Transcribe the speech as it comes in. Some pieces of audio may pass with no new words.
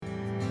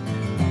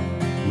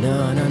Hey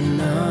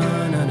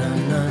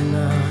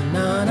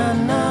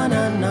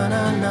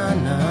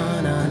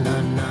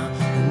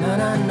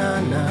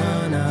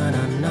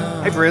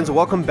friends,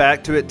 welcome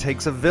back to It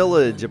Takes a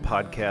Village, a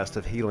podcast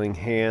of Healing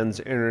Hands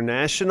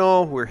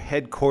International. We're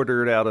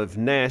headquartered out of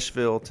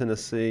Nashville,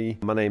 Tennessee.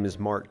 My name is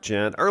Mark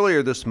Gent.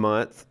 Earlier this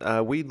month,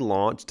 we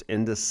launched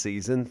into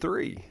Season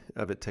 3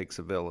 of It Takes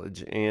a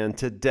Village. And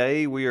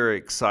today we are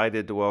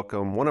excited to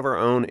welcome one of our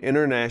own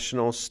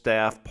international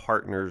staff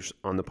partners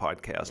on the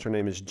podcast. Her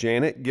name is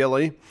Janet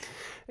Gilly,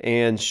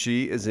 and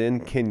she is in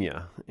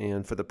Kenya.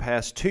 And for the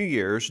past 2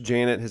 years,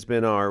 Janet has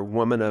been our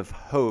Woman of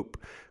Hope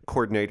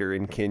coordinator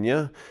in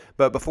Kenya.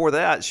 But before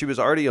that, she was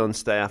already on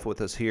staff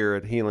with us here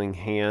at Healing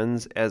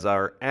Hands as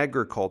our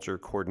agriculture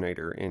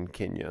coordinator in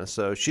Kenya.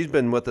 So she's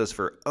been with us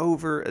for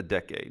over a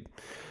decade,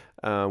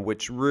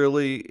 which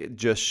really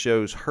just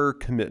shows her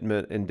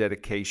commitment and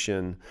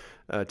dedication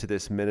to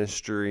this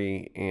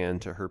ministry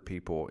and to her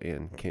people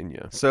in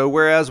Kenya. So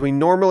whereas we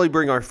normally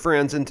bring our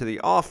friends into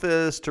the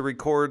office to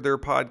record their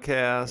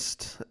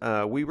podcast,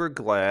 we were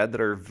glad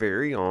that our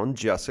very own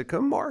Jessica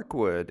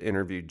Markwood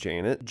interviewed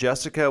Janet.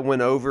 Jessica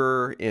went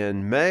over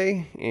in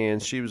May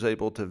and she was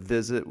able to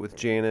visit with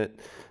Janet,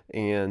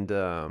 and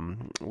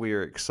we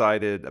are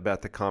excited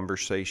about the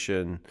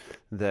conversation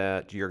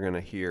that you're going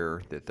to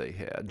hear that they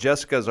had.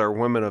 Jessica is our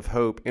Women of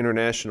Hope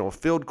International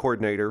Field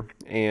Coordinator,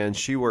 and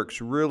she works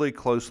really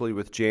closely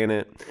with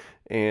Janet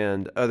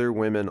and other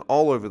women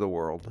all over the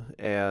world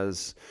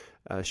as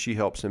she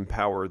helps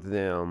empower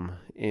them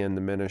in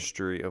the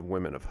ministry of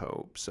Women of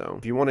Hope. So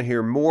if you want to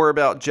hear more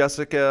about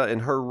Jessica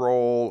and her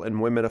role in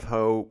Women of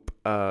Hope,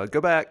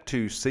 go back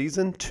to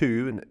Season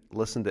 2 and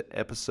listen to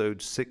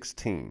Episode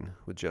 16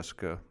 with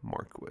Jessica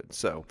Markwood.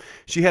 So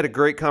she had a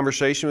great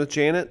conversation with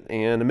Janet,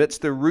 and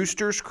amidst the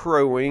roosters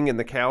crowing and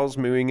the cows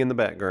mooing in the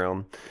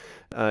background,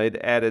 it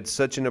added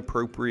such an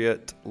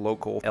appropriate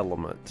local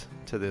element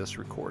to this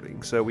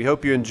recording. So we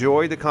hope you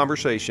enjoy the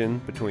conversation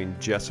between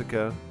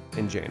Jessica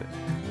and Janet.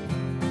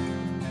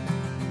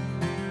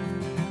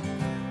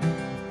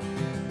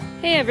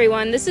 Hey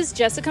everyone, this is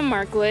Jessica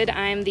Markwood.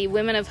 I'm the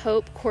Women of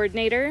Hope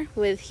coordinator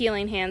with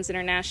Healing Hands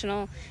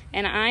International,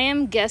 and I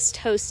am guest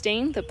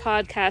hosting the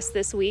podcast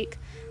this week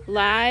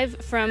live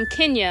from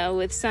Kenya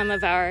with some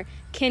of our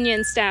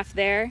Kenyan staff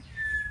there.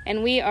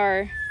 And we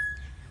are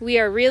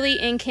really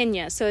in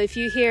Kenya, so if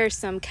you hear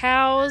some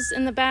cows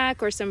in the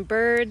back or some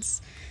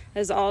birds,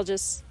 that's all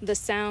just the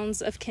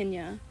sounds of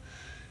Kenya.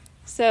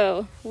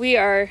 So we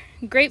are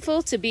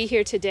grateful to be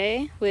here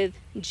today with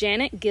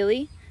Janet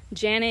Gilly.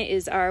 Janet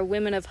is our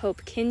Women of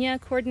Hope Kenya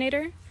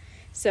coordinator.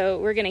 So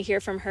we're going to hear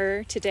from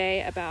her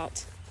today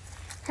about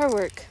her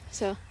work.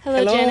 So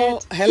hello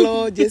Janet.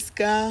 Hello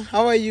Jessica.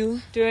 How are you?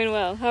 Doing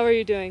well. How are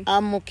you doing?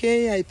 I'm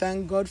okay. I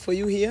thank God for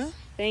you here.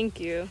 Thank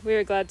you. We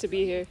are glad to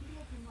be here.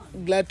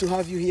 Glad to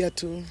have you here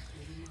too.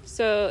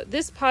 So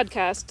this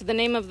podcast, the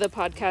name of the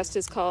podcast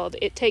is called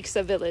It Takes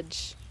a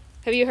Village.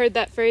 Have you heard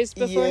that phrase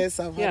before? Yes,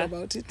 I've heard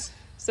about it.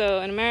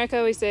 So in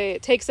America we say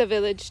it takes a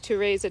village to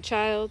raise a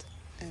child.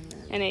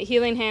 Amen. And at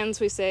Healing Hands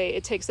we say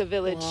it takes a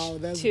village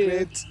to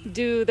great.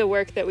 Do the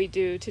work that we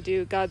do, to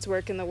do God's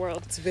work in the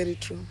world. It's very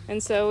true.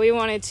 And so we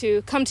wanted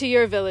to come to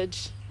your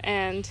village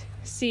and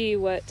see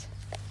what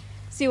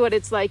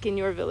it's like in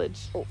your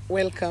village.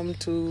 Welcome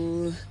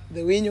to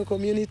the Winyo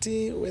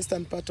community,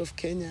 western part of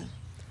Kenya.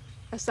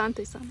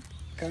 Asante sana.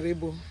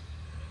 Karibu.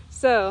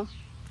 So,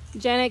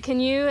 Janet,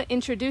 can you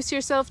introduce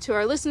yourself to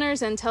our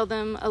listeners and tell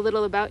them a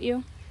little about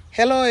you?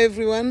 Hello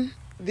everyone.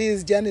 This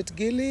is Janet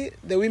Gilly,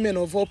 the Women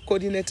of Hope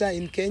coordinator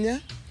in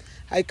Kenya.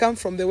 I come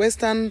from the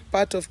western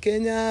part of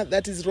Kenya,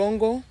 that is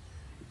Rongo,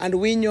 and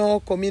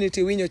Winyo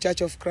community, Winyo Church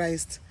of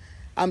Christ.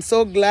 I'm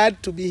so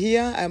glad to be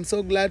here. I'm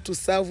so glad to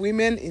serve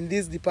women in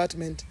this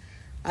department.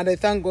 And I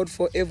thank God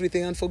for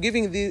everything and for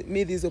giving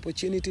me this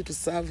opportunity to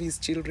serve his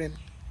children.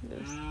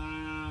 Yes.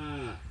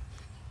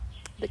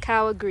 The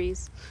cow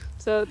agrees.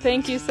 So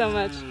thank you so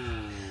much.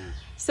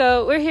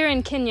 So we're here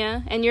in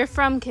Kenya, and you're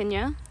from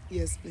Kenya.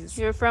 Yes, please.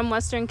 You're from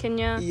Western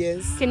Kenya.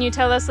 Yes. Can you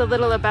tell us a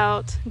little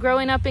about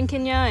growing up in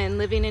Kenya and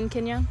living in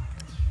Kenya?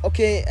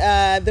 Okay,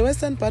 the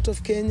western part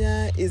of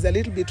Kenya is a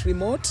little bit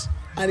remote,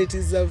 and it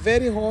is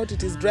very hot.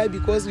 It is dry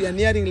because we are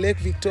nearing Lake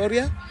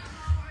Victoria.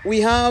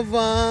 We have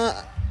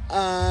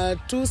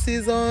 2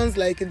 seasons,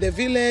 like in the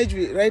village.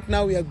 Right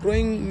now we are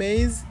growing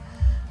maize,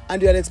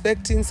 and we are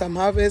expecting some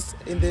harvest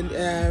in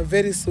the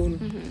very soon.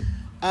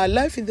 Mm-hmm.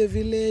 Life in the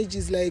village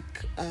is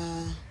like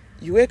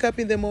you wake up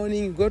in the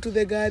morning, you go to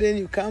the garden,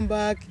 you come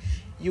back,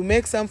 you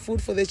make some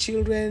food for the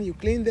children, you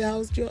clean the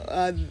house,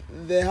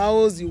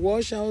 you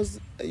wash house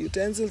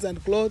utensils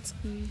and clothes,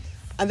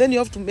 and then you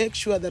have to make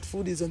sure that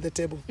food is on the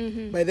table.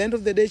 Mm-hmm. By the end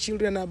of the day,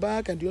 children are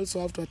back, and you also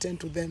have to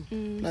attend to them,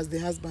 plus the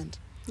husband.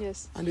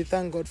 Yes. And we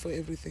thank God for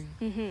everything.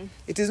 Mm-hmm.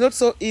 It is not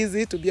so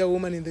easy to be a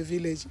woman in the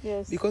village,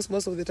 yes, because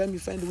most of the time you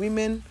find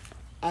women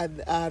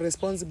are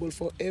responsible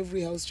for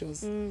every house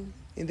chores in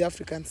the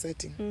African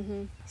setting.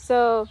 Mm-hmm.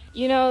 So,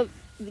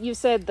 you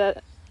said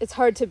that it's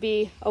hard to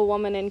be a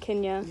woman in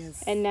Kenya.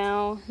 Yes. And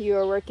now you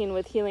are working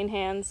with Healing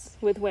Hands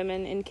with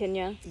women in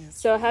Kenya. Yes.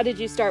 So how did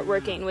you start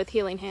working with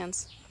Healing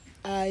Hands?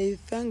 I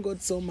thank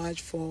God so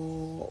much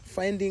for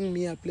finding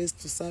me a place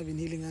to serve in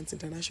Healing Hands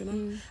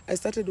International. I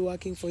started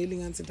working for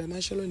Healing Hands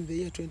International in the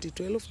year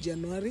 2012,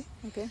 January,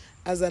 Okay.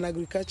 as an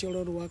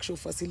agricultural workshop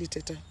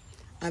facilitator.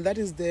 And that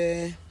is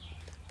the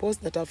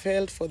post that I've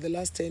held for the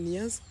last 10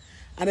 years.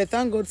 And I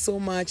thank God so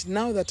much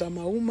now that I'm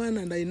a woman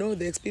and I know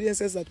the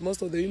experiences that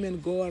most of the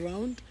women go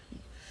around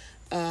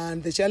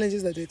and the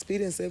challenges that they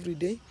experience every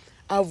day.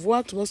 I've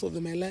worked most of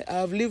my life,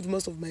 I've lived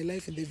most of my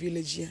life in the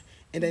village here,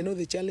 and I know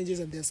the challenges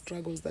and the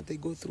struggles that they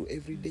go through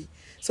every day.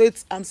 So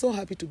I'm so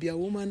happy to be a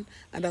woman,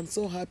 and I'm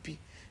so happy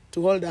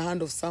to hold the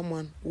hand of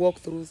someone walk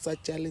through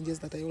such challenges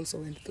that I also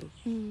went through.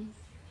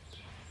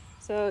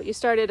 So you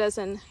started as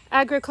an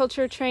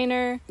agriculture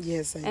trainer.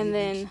 Yes, I And did.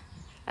 then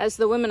as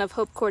the Women of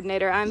Hope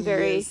coordinator, I'm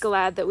very Yes.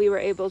 glad that we were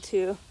able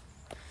to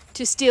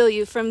steal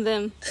you from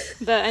them.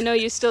 But I know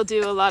you still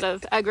do a lot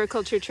of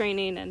agriculture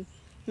training and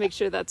make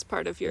sure that's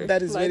part of your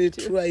That is life very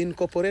too. true. I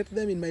incorporate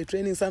them in my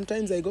training.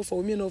 Sometimes I go for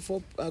Women of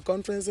Hope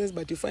conferences,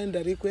 but you find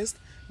a request,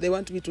 they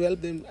want me to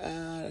help them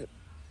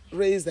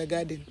raise the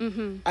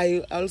garden.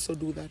 I also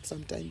do that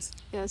sometimes.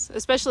 Yes,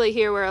 especially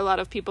here where a lot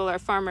of people are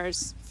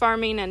farmers.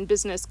 Farming and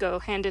business go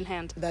hand in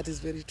hand. That is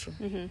very true.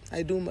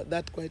 I do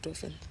that quite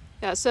often.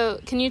 Yeah, so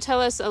can you tell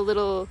us a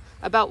little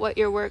about what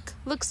your work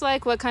looks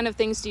like? What kind of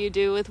things do you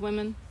do with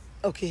women?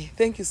 Okay,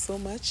 thank you so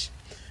much.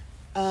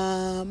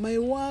 My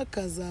work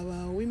as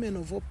a Women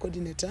of Hope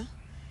coordinator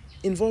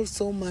involves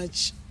so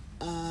much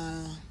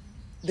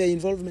the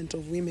involvement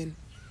of women,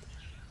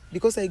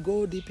 because I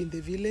go deep in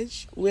the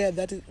village where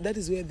that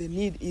is where the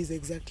need is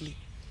exactly,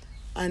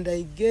 and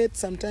I get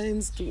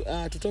sometimes to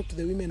talk to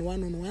the women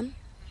one-on-one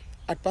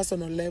at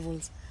personal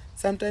levels.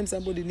 Sometimes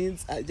somebody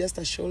needs just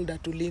a shoulder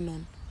to lean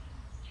on,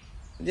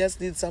 just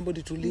needs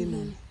somebody to lean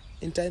on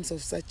in times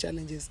of such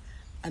challenges.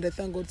 And I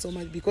thank God so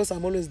much because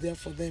I'm always there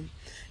for them.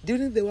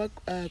 During the work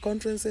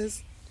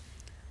conferences,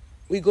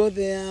 we go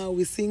there,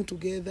 we sing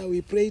together, we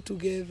pray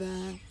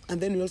together,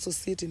 and then we also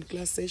sit in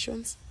class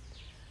sessions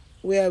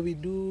where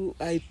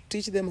I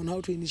teach them on how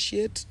to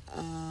initiate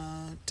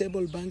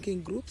table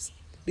banking groups,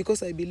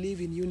 because I believe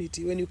in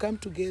unity. When you come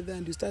together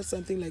and you start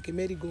something like a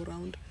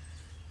merry-go-round,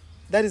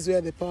 that is where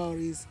the power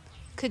is.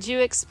 Could you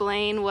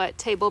explain what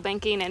table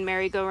banking and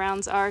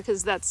merry-go-rounds are?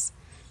 Because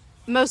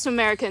most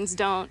Americans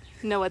don't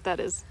know what that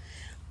is.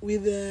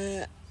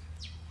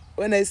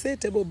 When I say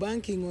table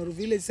banking or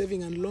village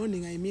saving and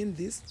loaning, I mean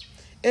this.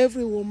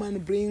 Every woman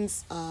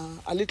brings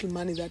a little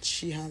money that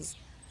she has,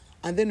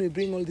 and then we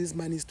bring all these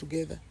monies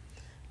together.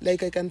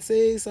 Like I can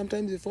say,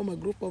 sometimes we form a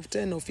group of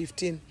 10 or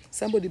 15.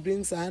 Somebody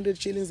brings 100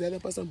 shillings, the other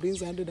person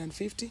brings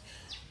 150.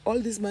 All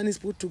these monies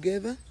put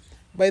together.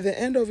 By the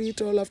end of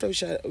it all, after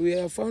we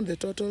have found the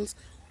totals,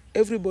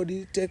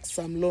 everybody takes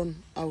some loan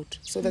out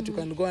so that you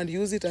can go and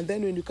use it. And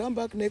then when you come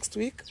back next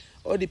week,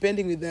 or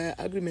depending with the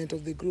agreement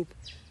of the group,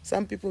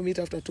 some people meet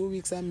after 2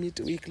 weeks, some meet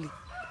weekly.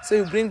 So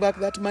you bring back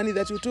that money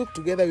that you took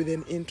together with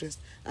an interest.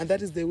 And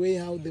that is the way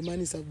how the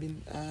monies have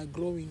been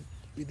growing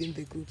within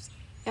the groups.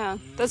 Yeah,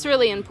 that's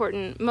really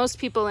important. Most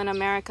people in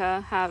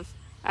America have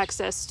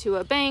access to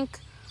a bank,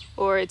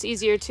 or it's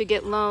easier to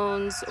get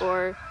loans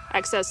or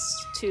access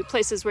to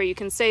places where you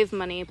can save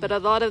money. But a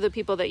lot of the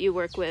people that you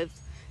work with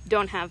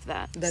don't have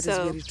that. That is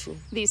very true.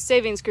 These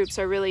savings groups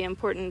are really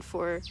important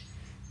for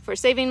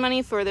saving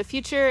money for the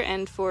future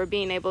and for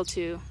being able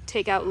to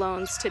take out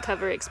loans to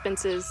cover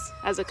expenses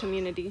as a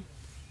community.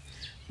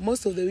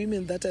 Most of the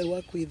women that I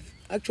work with,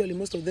 actually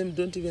most of them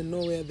don't even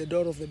know where the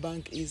door of the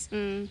bank is.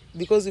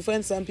 Because you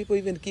find some people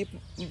even keep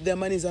their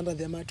monies under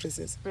their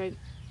mattresses. Right.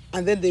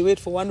 And then they wait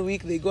for 1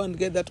 week, they go and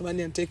get that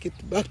money and take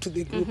it back to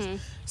the groups.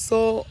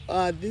 So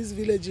this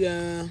village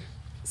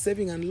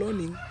saving and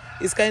loaning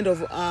is kind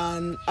of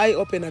an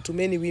eye-opener to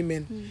many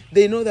women.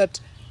 They know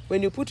that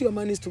when you put your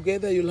monies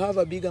together, you'll have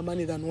a bigger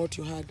money than what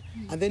you had.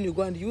 And then you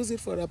go and use it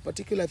for a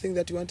particular thing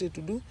that you wanted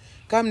to do.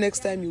 Come next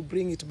time, you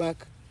bring it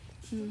back.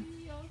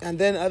 And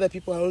then other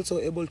people are also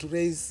able to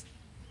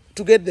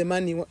get the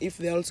money if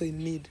they're also in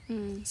need.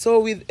 So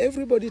with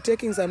everybody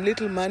taking some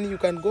little money, you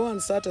can go and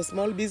start a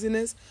small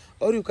business,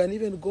 or you can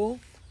even go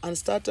and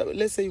start,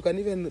 let's say you can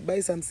even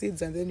buy some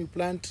seeds and then you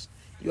plant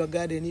your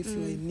garden if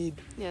you're in need.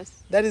 Yes.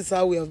 That is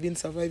how we have been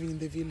surviving in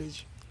the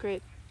village.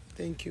 Great.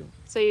 Thank you.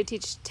 So you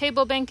teach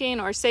table banking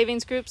or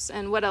savings groups,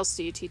 and what else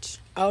do you teach?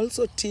 I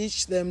also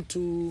teach them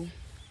to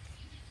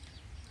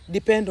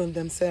depend on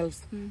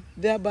themselves.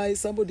 Thereby,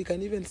 somebody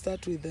can even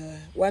start with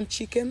one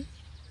chicken.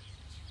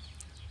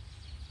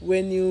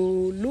 When you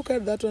look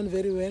at that one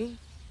very well,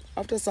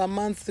 after some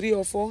months, 3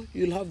 or 4,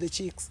 you'll have the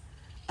chicks.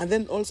 And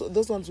then also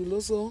those ones will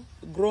also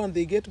grow and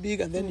they get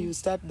big, and then you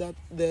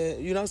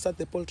now start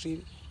the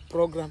poultry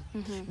program.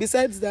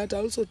 Besides that, I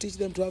also teach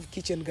them to have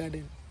kitchen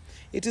garden.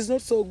 It is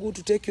not so good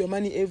to take your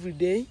money every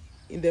day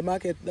in the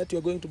market that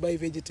you're going to buy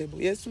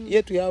vegetable. Yes,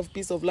 yet we have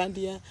piece of land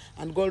here,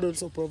 and God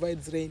also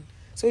provides rain.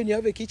 So when you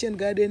have a kitchen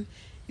garden,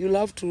 you'll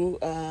have to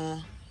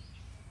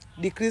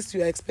decrease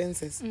your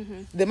expenses.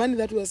 The money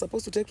that we are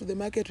supposed to take to the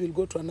market will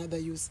go to another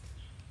use.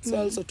 So I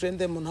also train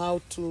them on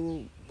how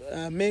to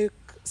make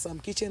some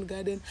kitchen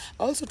garden.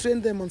 I also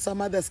train them on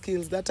some other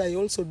skills that I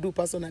also do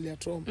personally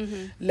at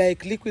home,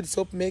 like liquid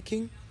soap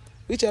making,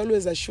 which I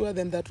always assure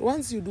them that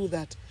once you do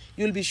that,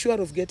 you'll be sure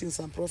of getting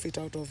some profit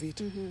out of it,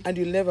 and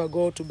you'll never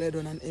go to bed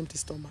on an empty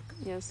stomach.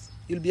 Yes.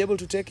 You'll be able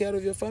to take care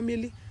of your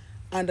family,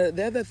 and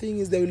the other thing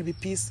is there will be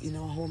peace in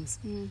our homes.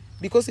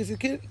 Because if you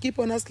keep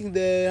on asking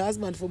the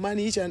husband for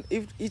money each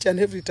and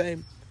every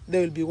time,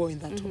 there will be war in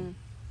that home.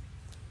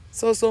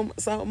 So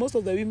most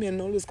of the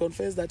women always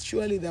confess that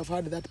surely they have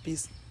had that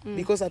peace,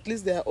 because at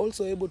least they are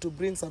also able to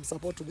bring some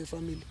support to the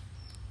family.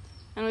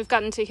 And we've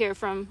gotten to hear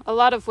from a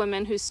lot of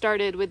women who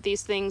started with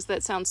these things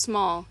that sound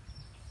small,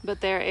 but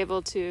they're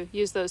able to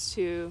use those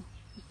to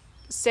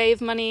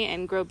save money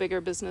and grow bigger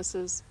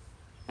businesses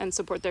and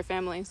support their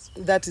families.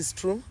 That is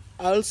true.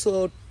 I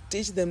also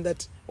teach them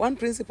that one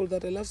principle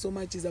that I love so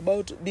much is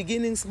about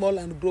beginning small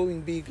and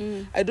growing big.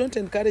 I don't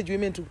encourage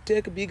women to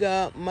take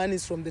bigger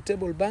monies from the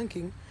table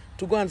banking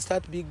to go and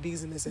start big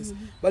businesses.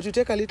 But you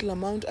take a little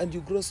amount and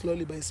you grow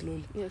slowly by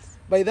slowly. Yes.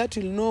 By that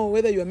you'll know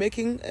whether you're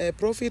making a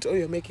profit or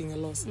you're making a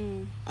loss.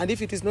 And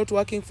if it is not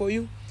working for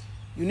you,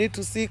 you need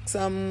to seek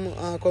some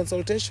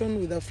consultation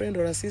with a friend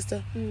or a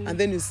sister, and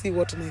then you see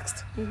what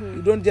next.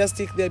 You don't just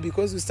stick there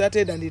because you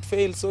started and it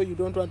failed, so you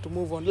don't want to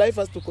move on. Life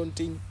has to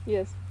continue.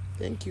 Yes.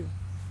 Thank you.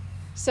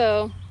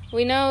 So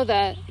we know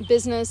that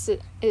business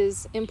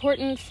is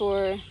important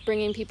for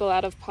bringing people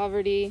out of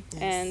poverty,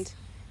 and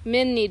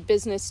men need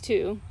business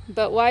too.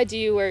 But why do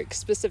you work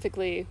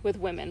specifically with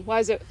women? Why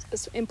is it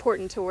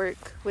important to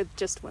work with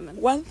just women?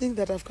 One thing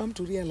that I've come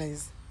to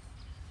realize,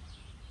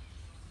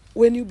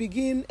 when you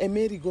begin a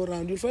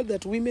merry-go-round, you'll find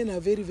that women are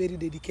very, very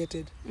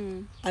dedicated.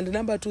 And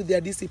number two, they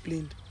are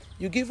disciplined.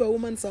 You give a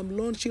woman some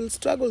loan, she'll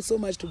struggle so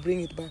much to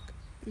bring it back.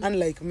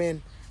 Unlike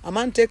men. A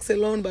man takes a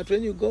loan, but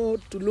when you go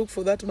to look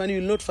for that money,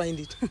 you'll not find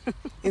it.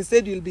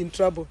 Instead, you'll be in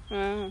trouble.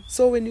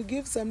 So when you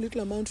give some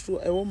little amount to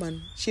a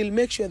woman, she'll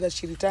make sure that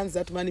she returns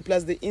that money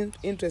plus the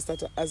interest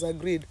as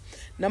agreed.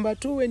 Number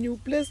two, when you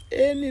place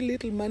any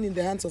little money in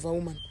the hands of a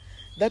woman,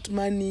 that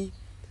money,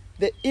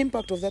 the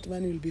impact of that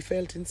money will be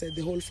felt inside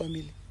the whole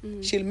family.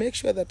 She'll make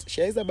sure that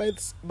she either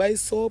buys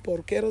soap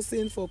or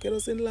kerosene for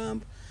kerosene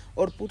lamp,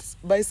 or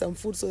buy some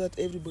food so that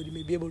everybody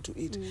may be able to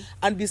eat.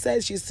 And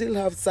besides, she still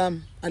have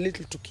a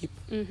little to keep.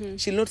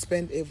 She'll not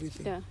spend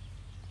everything. Yeah.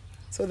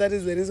 So that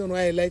is the reason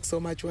why I like so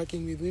much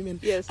working with women.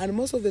 Yes. And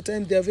most of the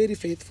time, they are very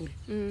faithful.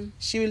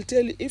 She will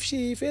tell you, if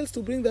she fails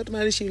to bring that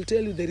money, she will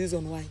tell you the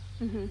reason why.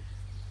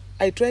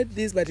 I tried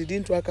this, but it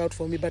didn't work out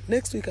for me. But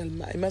next week, I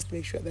must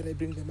make sure that I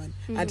bring the money.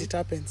 And it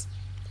happens.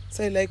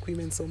 So I like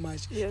women so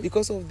much. Yes.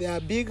 Because of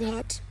their big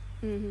heart,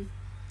 and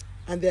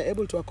they are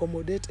able to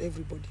accommodate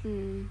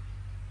everybody.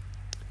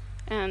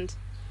 And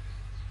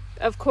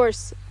of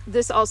course,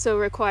 this also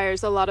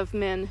requires a lot of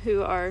men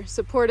who are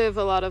supportive,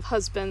 a lot of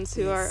husbands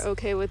who are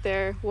okay with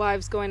their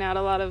wives going out,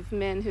 a lot of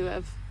men who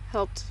have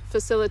helped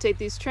facilitate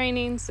these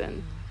trainings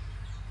and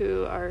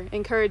who are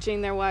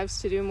encouraging their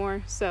wives to do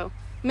more. So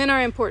men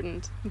are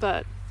important,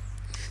 but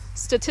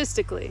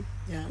statistically,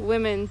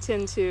 women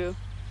tend to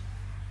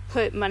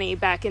put money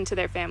back into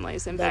their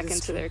families and back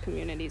into their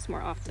communities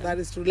more often. That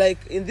is true.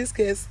 Like in this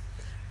case,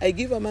 I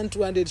give a man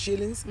 200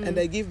 shillings and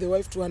I give the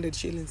wife 200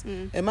 shillings.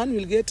 A man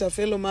will get a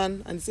fellow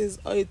man and says,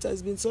 "Oh, it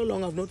has been so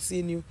long, I've not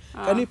seen you.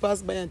 Can we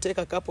pass by and take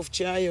a cup of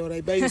chai, or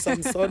I buy you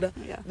some soda?"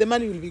 The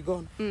money will be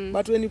gone.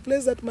 But when you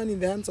place that money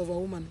in the hands of a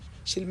woman,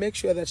 she'll make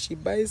sure that she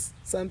buys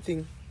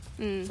something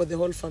for the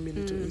whole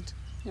family to eat.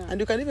 And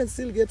you can even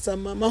still get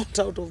some amount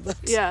out of that.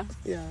 Yeah.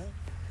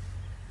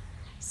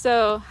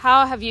 So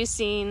how have you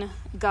seen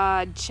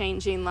God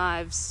changing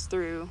lives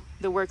through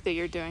the work that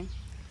you're doing?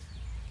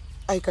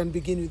 I can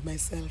begin with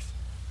myself,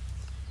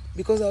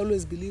 because I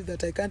always believe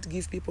that I can't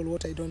give people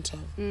what I don't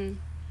have.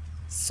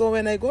 So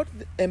when I got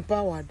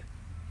empowered,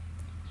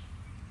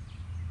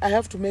 I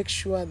have to make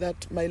sure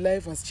that my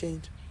life has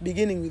changed,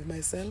 beginning with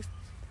myself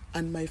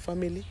and my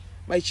family.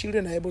 My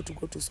children are able to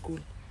go to school.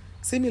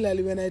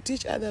 Similarly, when I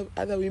teach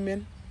other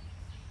women,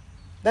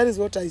 that is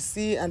what I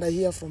see and I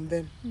hear from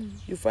them.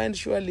 You find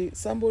surely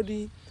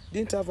somebody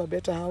didn't have a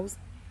better house,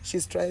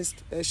 she tries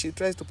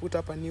to put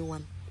up a new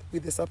one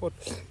with the support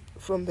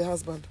from the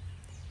husband.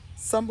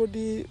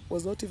 Somebody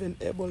was not even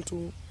able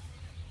to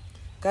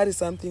carry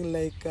something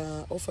like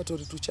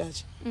offertory to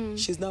church.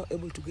 She's now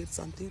able to get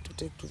something to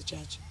take to the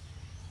church.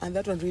 And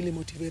that one really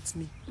motivates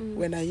me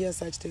when I hear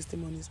such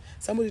testimonies.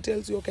 Somebody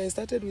tells you, okay, I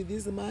started with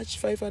this much,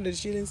 500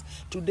 shillings.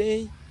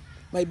 Today,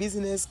 my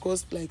business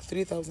cost like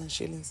 3,000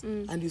 shillings.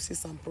 And you see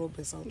some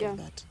progress out of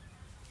that.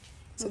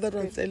 So that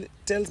one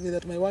tells me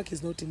that my work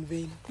is not in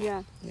vain.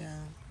 Yeah. Yeah.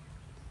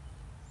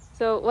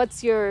 So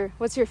what's your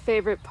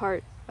favorite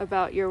part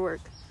about your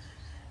work?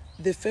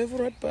 The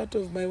favorite part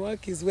of my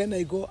work is when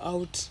I go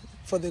out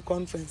for the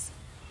conference.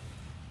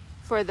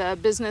 For the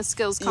business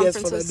skills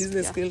conferences? Yes, for the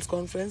business skills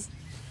conference.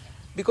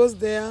 Because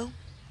there,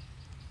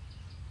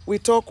 we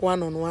talk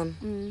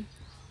one-on-one.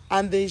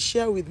 And they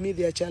share with me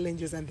their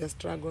challenges and their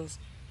struggles.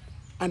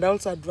 and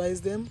also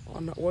advise them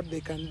on what they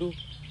can do.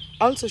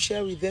 I also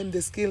share with them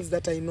the skills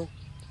that I know.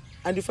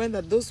 And you find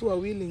that those who are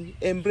willing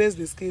embrace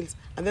the skills,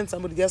 and then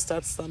somebody just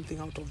starts something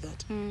out of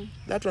that.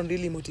 That one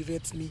really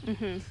motivates me.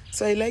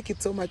 So I like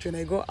it so much when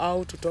I go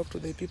out to talk to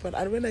the people,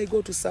 and when I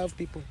go to serve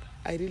people,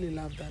 I really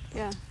love that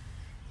part.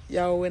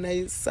 Yeah, when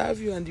I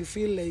serve you and you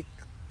feel like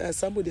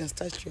somebody has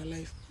touched your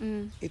life,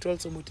 it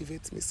also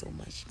motivates me so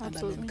much. Absolutely.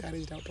 And I'm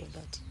encouraged out of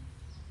that.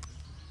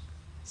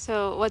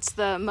 So what's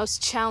the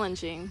most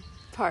challenging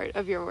part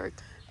of your work?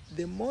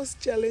 The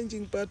most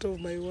challenging part of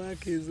my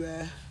work is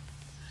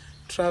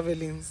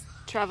traveling.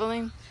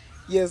 Traveling?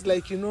 Yes,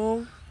 like,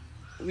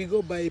 we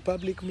go by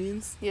public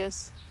means.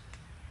 Yes.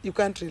 You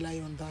can't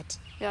rely on that.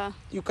 Yeah.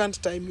 You can't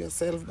time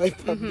yourself by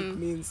public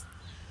means.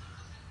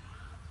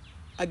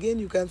 Again,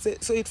 you can say,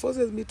 so it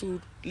forces me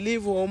to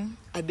leave home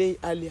a day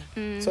earlier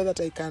so that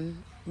I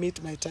can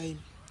meet my time.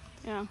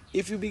 Yeah.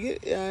 If you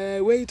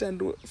wait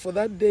and for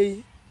that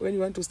day when you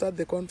want to start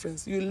the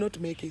conference, you will not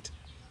make it.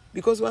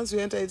 Because once you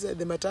enter inside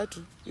the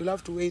matatu, you'll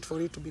have to wait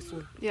for it to be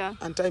full. Yeah.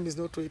 And time is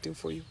not waiting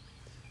for you.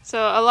 So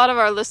a lot of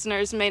our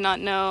listeners may not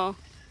know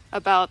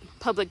about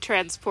public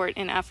transport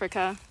in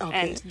Africa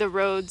and the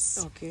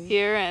roads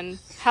here and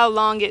how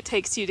long it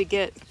takes you to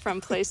get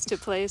from place to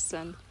place.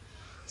 And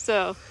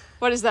so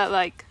what is that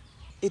like?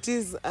 It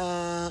is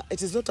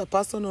not a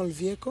personal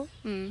vehicle.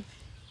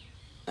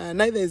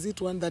 Neither is it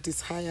one that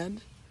is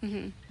hired.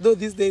 Though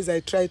these days I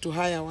try to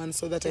hire one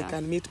so that I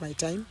can meet my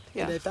time.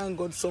 And I thank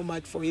God so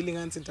much for Healing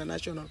Hands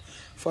International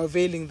for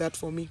availing that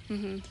for me.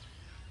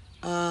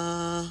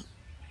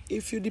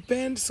 If you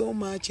depend so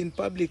much in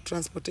public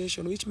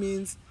transportation, which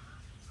means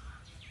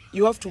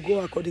you have to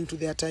go according to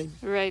their time.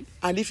 Right.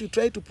 And if you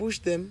try to push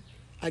them,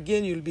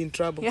 again, you'll be in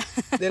trouble. Yeah.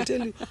 They'll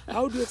tell you,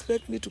 how do you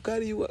expect me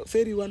to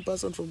ferry one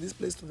person from this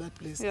place to that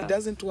place? Yeah. It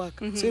doesn't work.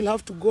 So you'll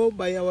have to go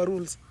by our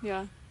rules.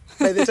 Yeah.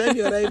 By the time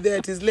you arrive there,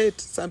 it is late.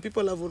 Some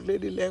people have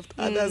already left.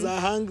 Others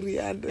are hungry.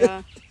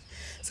 And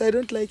so I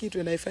don't like it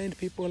when I find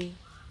people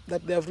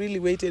that they have really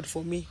waited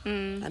for me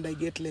and I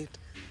get late.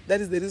 That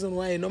is the reason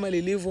why I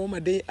normally leave home a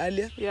day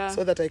earlier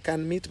so that I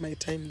can meet my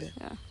time there.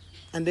 Yeah.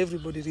 And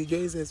everybody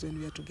rejoices when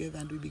we are together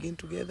and we begin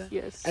together.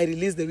 Yes. I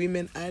release the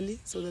women early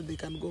so that they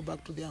can go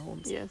back to their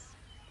homes. Yes.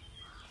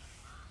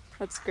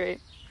 That's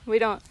great.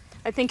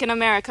 I think in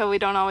America we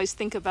don't always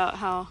think about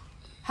how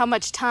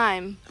much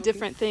time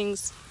different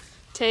things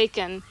take,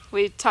 and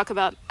we talk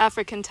about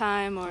African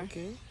time, or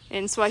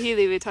in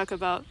Swahili we talk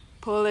about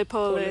pole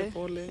pole.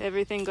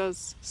 Everything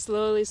goes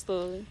slowly.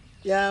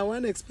 Yeah,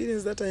 one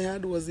experience that I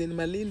had was in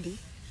Malindi.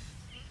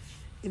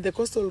 In the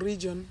coastal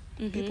region,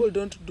 people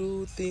don't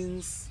do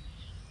things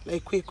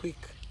like quick.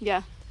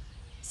 Yeah.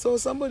 So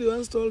somebody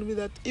once told me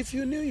that if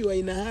you knew you were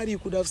in a hurry, you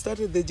could have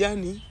started the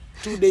journey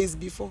 2 days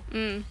before.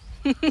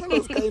 That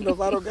was kind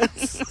of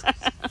arrogance.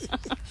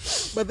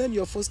 But then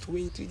you're forced to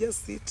wait. You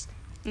just sit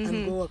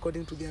and go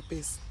according to their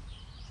pace.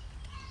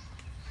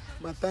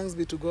 But thanks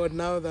be to God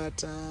now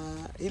that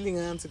Healing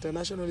Hands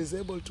International is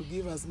able to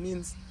give us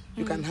means.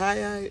 You can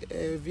hire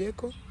a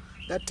vehicle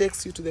that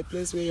takes you to the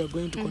place where you're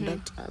going to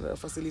conduct and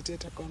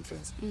facilitate a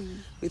conference.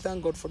 We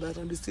thank God for that,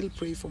 and we still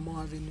pray for more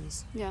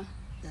avenues. Yeah.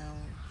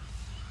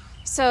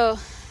 So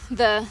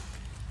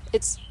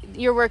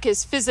your work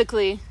is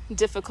physically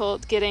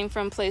difficult, getting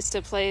from place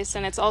to place,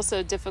 and it's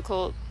also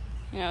difficult,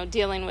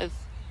 dealing with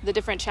the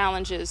different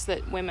challenges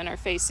that women are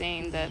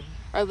facing that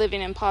are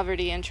living in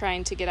poverty and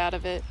trying to get out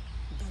of it.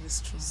 That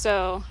is true.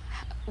 So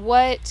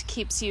what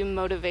keeps you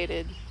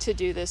motivated to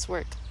do this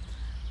work?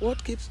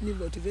 What keeps me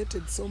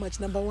motivated so much?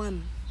 Number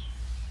one,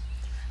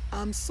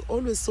 I'm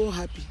always so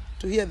happy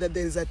to hear that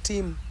there is a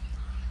team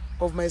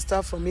of my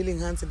staff from Healing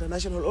Hands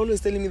International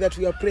always telling me that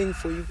we are praying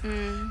for you.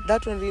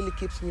 That one really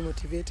keeps me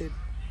motivated.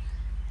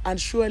 And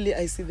surely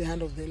I see the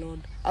hand of the Lord.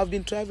 I've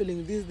been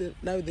traveling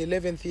now the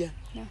 11th year.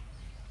 Yeah.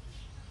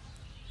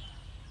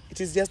 It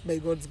is just by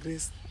God's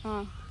grace.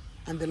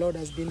 And the Lord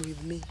has been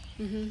with me.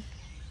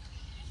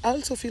 I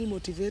also feel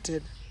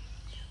motivated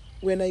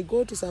when I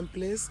go to some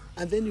place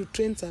and then you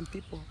train some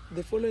people.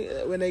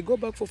 When I go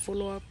back for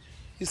follow-up,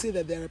 you see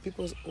that there are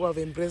people who have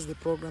embraced the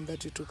program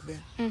that you took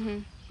there.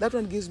 That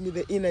one gives me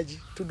the energy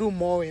to do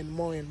more and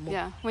more and more.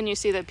 Yeah, when you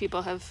see that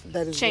people have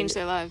changed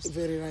their lives.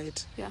 Very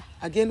right. Yeah.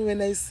 Again,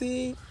 when I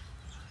see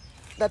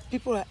that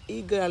people are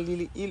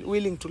eagerly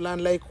willing to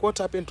learn, like what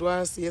happened to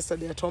us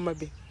yesterday at Homa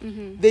Bay.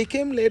 They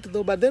came late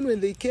though, but then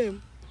when they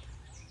came,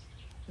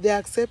 their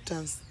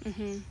acceptance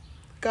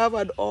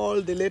covered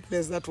all the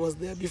lateness that was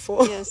there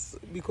before. Yes.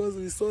 Because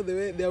we saw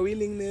their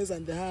willingness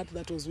and the heart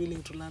that was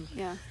willing to learn.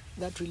 Yeah.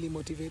 That really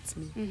motivates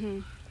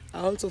me. I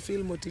also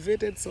feel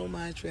motivated so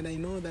much when I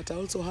know that I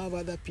also have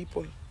other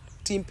people,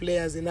 team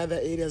players in other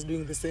areas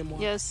doing the same work.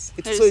 Yes.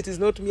 So it is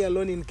not me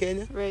alone in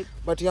Kenya, right,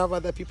 but you have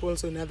other people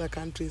also in other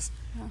countries.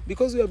 Yeah.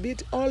 Because we are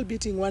all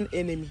beating one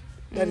enemy,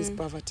 that is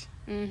poverty.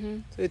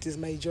 So it is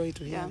my joy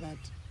to hear that.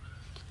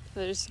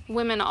 There's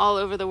women all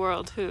over the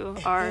world who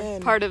are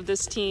part of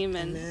this team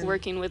and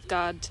working with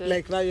God to...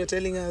 Like now you're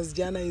telling us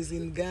Jana is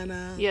in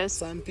Ghana. Yes.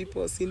 Some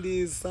people, Cindy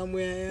is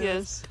somewhere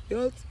else.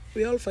 Yes.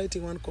 we're all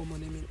fighting one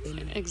common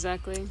enemy.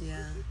 Exactly.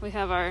 Yeah. We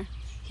have our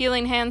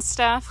Healing Hands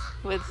staff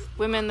with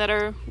women that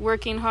are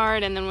working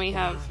hard, and then we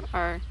have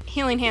our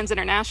Healing Hands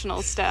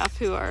International staff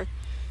who are,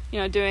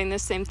 doing the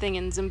same thing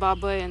in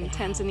Zimbabwe and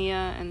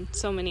Tanzania and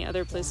so many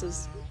other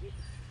places.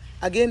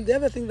 Again, the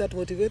other thing that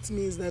motivates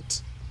me is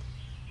that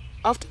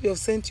after we have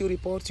sent you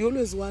reports, you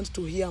always want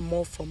to hear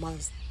more from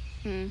us.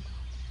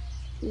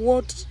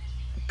 What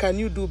can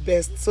you do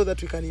best so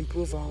that we can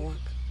improve our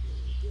work?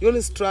 You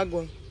always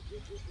struggle,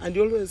 and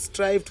you always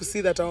strive to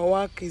see that our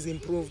work is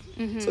improved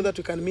so that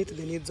we can meet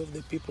the needs of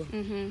the people.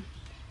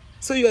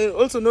 So you are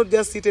also not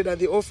just seated at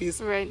the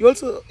office. Right.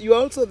 You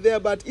are also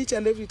there, but each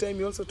and every time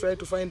you also try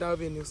to find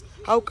avenues.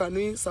 How can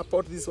we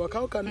support this work?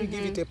 How can we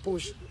give it a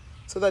push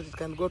so that it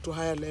can go to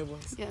higher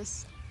levels?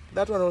 Yes.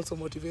 That one also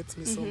motivates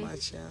me so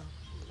much. Yeah.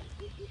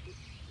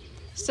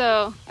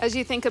 So, as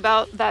you think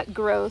about that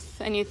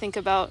growth and you think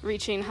about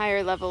reaching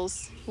higher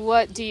levels,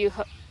 what do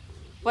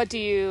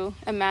you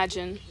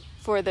imagine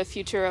for the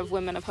future of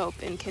Women of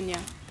Hope in Kenya?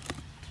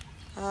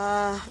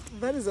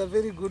 That is a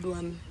very good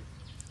one.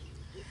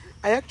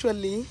 I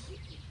actually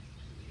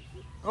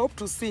hope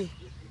to see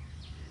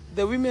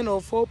the Women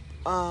of Hope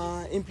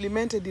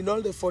implemented in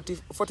all the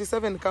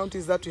 47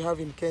 counties that we have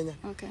in Kenya.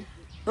 Okay.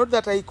 Not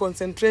that I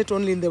concentrate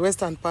only in the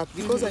western part,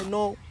 because I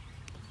know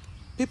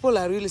people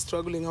are really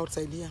struggling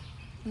outside here.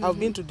 I've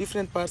been to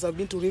different parts. I've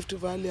been to Rift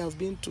Valley. I've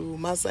been to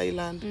Maasai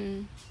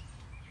Land.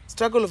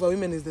 Struggle of a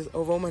woman is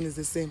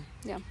the same.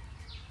 Yeah.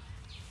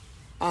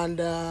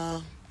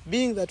 And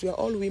being that we are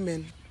all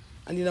women,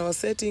 and in our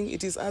setting,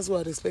 it is us who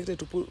are expected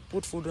to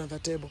put food on the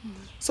table.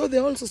 So they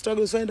also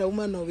struggle to find a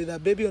woman with a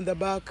baby on the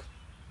back,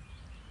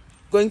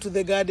 going to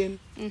the garden.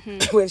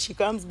 When she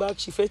comes back,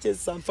 she fetches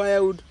some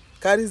firewood,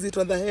 carries it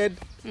on the head.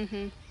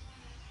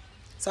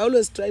 So I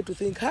always try to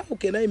think, how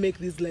can I make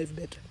this life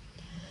better?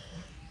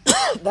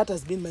 That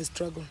has been my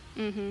struggle.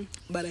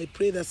 But I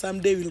pray that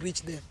someday we'll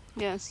reach there.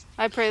 Yes,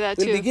 I pray that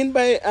too. We'll begin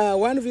by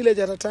one village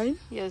at a time.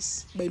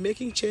 Yes. By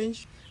making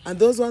change. And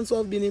those ones who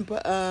have been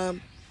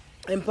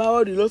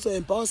empowered will also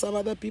empower some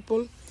other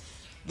people.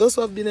 Those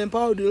who have been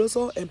empowered will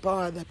also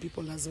empower other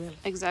people as well.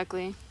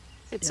 Exactly.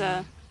 It's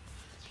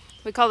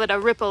we call it a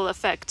ripple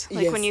effect.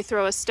 Like when you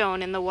throw a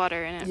stone in the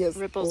water and it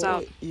ripples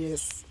out.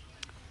 Yes.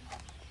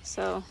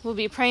 So we'll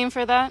be praying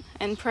for that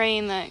and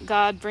praying that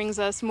God brings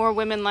us more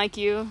women like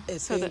you.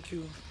 Thank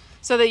you.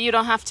 So that you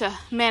don't have to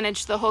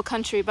manage the whole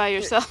country by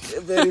yourself.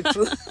 Very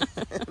true.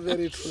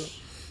 Very true.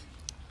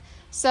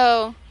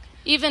 So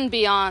even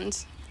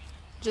beyond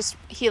just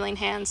Healing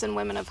Hands and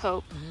Women of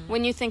Hope,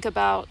 when you think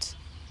about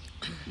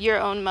your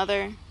own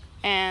mother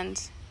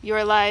and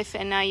your life,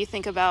 and now you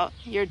think about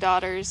your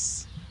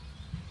daughters,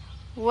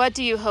 what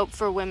do you hope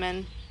for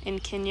women in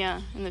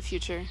Kenya in the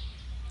future?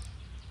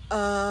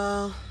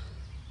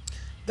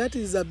 That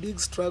is a big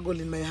struggle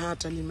in my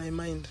heart and in my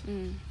mind.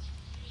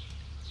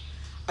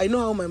 I know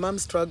how my mom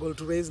struggled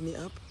to raise me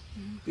up.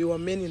 We were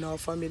men in our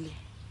family.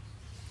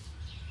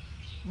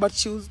 But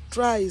she would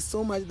try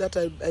so much that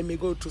I may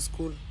go to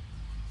school.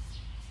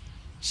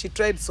 She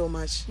tried so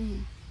much.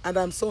 And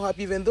I'm so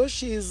happy, even though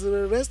she is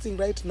resting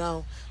right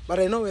now. But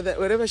I know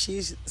wherever she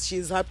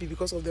is happy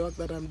because of the work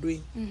that I'm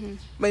doing.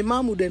 My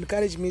mom would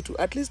encourage me to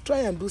at least try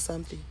and do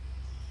something.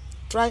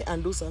 Try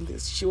and do something.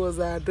 She was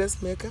a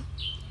dressmaker.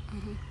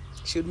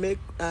 She would make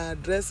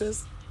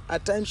dresses.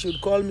 At times she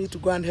would call me to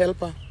go and help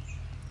her.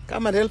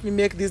 Come and help me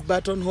make this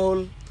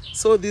buttonhole,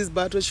 sew this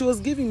button. She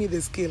was giving me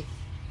the skill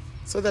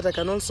so that I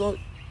can also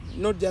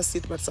not just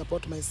sit but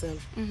support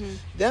myself.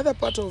 The other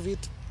part of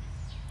it,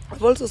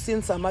 I've also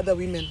seen some other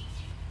women.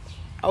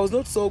 I was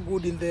not so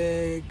good in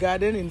the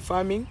garden, in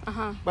farming,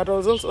 but I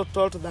was also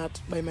taught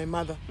that by my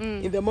mother.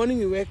 In the morning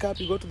we wake up,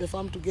 we go to the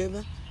farm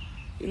together.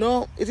 You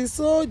know, it is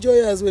so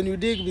joyous when you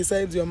dig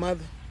beside your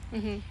mother.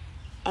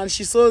 And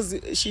she shows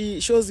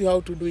you how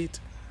to do it.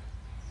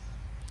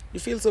 You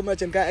feel so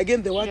much, and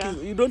again the work is,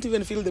 you don't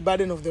even feel the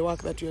burden of the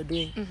work that you are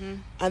doing.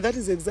 And that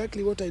is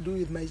exactly what I do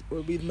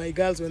with my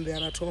girls when they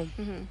are at home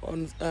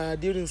on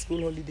during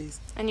school holidays.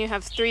 And you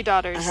have 3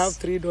 daughters. I have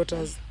 3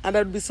 daughters, and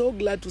I'd be so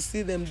glad to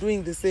see them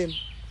doing the same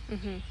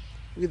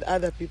with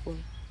other people.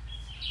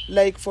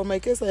 Like for my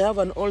case, I have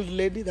an old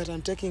lady that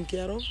I'm taking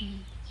care of.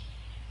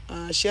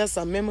 She has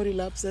some memory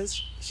lapses.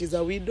 She's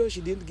a widow.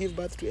 She didn't give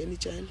birth to any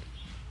child,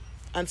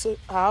 and so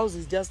her house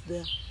is just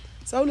there.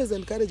 So I always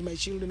encourage my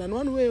children, and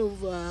one way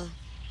of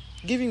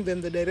giving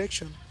them the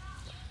direction,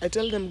 I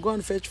tell them, go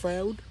and fetch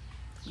firewood,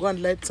 go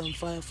and light some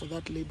fire for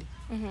that lady,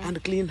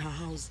 and clean her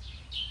house.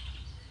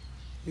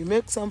 We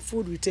make some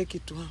food, we take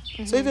it to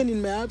her. So even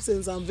in my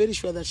absence, I'm very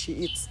sure that she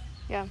eats.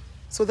 Yeah.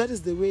 So that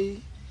is the way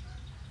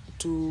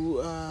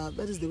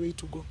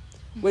to go.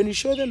 When you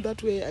show them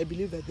that way, I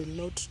believe that they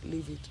will not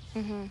leave it.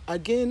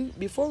 Again,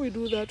 before we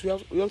do that,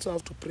 we also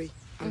have to pray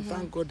and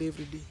thank God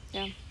every day.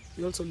 Yeah.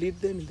 We also lead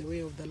them in the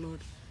way of the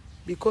Lord.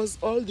 Because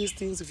all these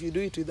things, if you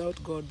do it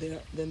without God, then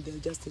they're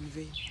just in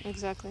vain.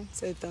 Exactly.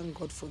 So I thank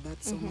God for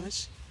that so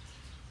much.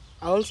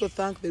 I also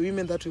thank the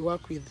women that we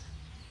work with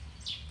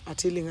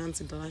at Healing Hands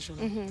International.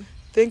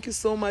 Thank you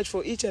so much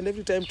for each and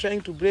every time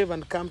trying to brave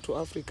and come to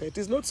Africa. It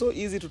is not so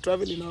easy to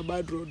travel in our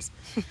bad roads.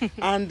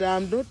 And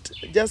I'm not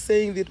just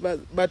saying that,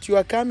 but you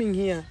are coming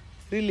here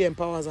really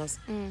empowers us.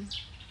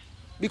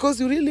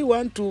 Because you really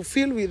want to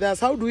feel with us.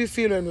 How do we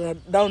feel when we are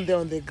down there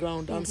on the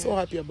ground? I'm so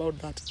happy about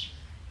that.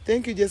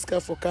 Thank you,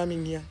 Jessica, for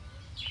coming here.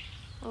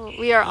 Well,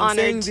 we are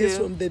honored I'm saying this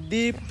from the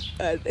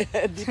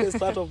deepest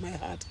part of my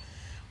heart.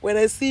 When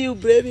I see you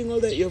braving all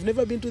that, you've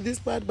never been to this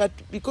part, but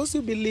because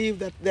you believe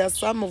that there are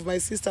some of my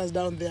sisters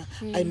down there,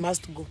 I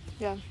must go.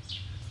 Yeah.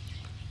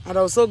 And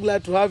I was so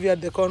glad to have you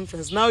at the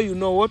conference. Now you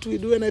know what we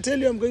do. And I tell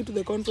you I'm going to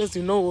the conference,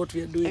 you know what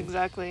we are doing.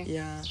 Exactly.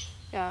 Yeah.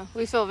 Yeah.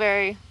 We feel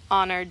very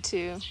honored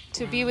to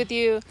be with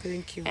you.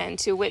 Thank you. And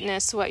to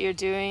witness what you're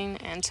doing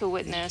and to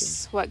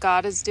witness what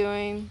God is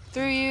doing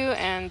through you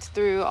and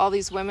through all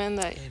these women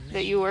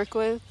that you work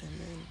with.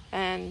 Amen.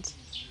 And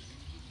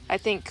I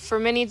think for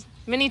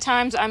many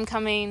times I'm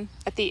coming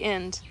at the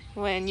end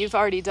when you've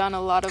already done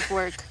a lot of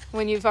work,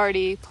 when you've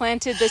already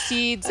planted the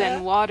seeds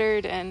and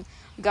watered, and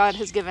God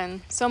has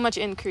given so much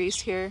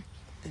increase here.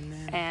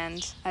 Amen.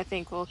 And I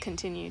think we'll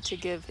continue to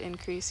give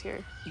increase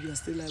here. You are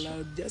still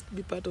allowed. Just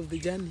be part of the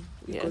journey.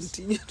 We Yes.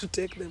 continue to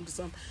take them to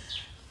some.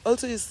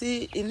 Also, you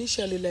see,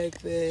 initially, like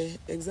the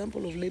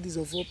example of Ladies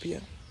of Hope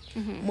here,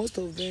 most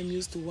of them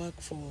used to work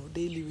for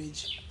daily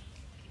wage,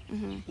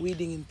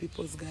 weeding in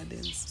people's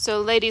gardens.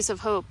 So Ladies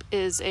of Hope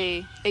is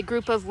a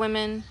group of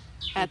women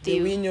at The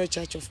the Winyo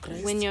Church of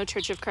Christ. Winyo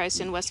Church of Christ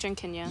in Western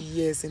Kenya.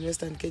 Yes, in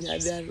Western Kenya.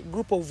 They are a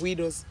group of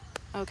widows.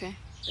 Okay.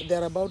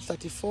 There are about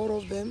 34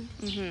 of them,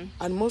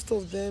 and most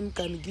of them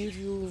can give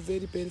you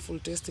very painful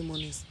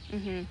testimonies.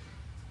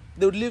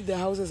 They would leave their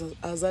houses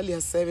as early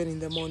as 7 in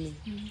the morning,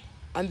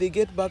 and they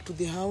get back to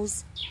the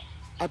house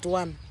at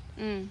 1,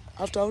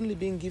 after only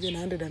being given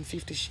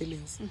 150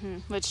 shillings.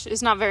 Which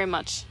is not very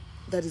much.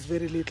 That is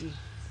very little.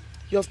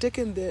 You have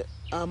taken the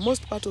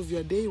most part of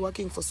your day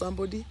working for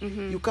somebody,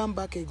 you come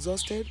back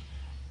exhausted,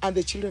 and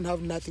the children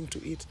have nothing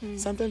to eat.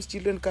 Sometimes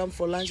children come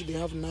for lunch, they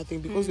have nothing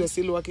because you are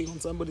still working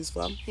on somebody's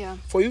farm. Yeah.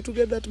 For you to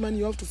get that money,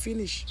 you have to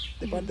finish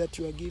the part that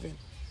you are given.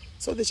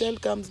 So the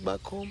child comes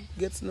back home,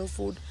 gets no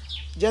food,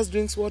 just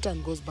drinks water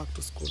and goes back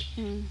to school.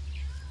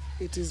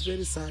 It is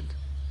very sad.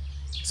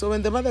 So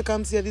when the mother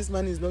comes here, this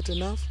money is not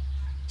enough.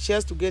 She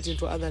has to get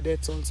into other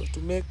debts also to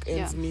make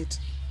ends meet.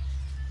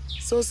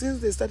 So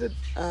since they started,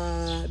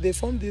 they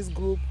formed this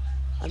group,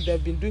 and they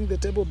have been doing the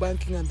table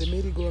banking and the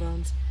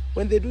merry-go-rounds.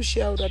 When they do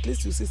share out, at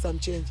least you see some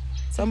change.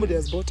 Somebody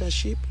has bought a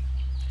sheep,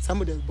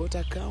 somebody has bought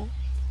a cow,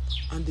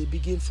 and they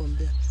begin from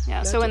there.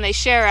 Yeah, so when they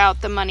share out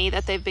the money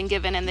that they've been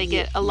given and they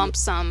get a lump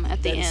sum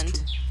at the That is end,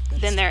 true.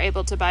 then they're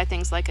able to buy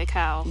things like a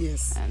cow.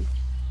 Yes.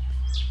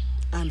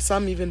 And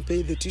some even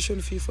pay the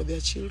tuition fee for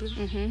their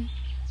children.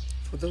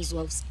 For those who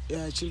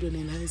have children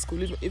in high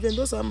school, even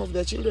though some of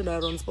their children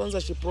are on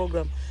sponsorship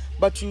program,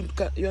 but you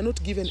are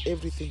not given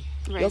everything.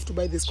 Right. You have to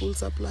buy the school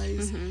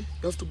supplies, you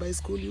have to buy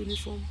school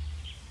uniform,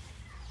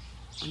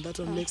 and that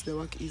one makes the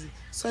work easy.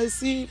 So I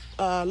see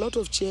a lot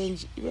of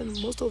change. Even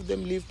most of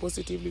them live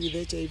positively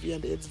with HIV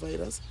and AIDS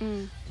virus.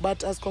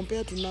 But as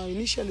compared to now,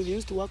 initially they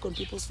used to work on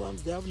people's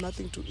farms, they have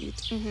nothing to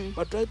eat.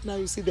 But right now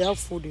you see they have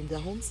food in their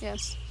homes.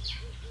 Yes.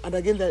 And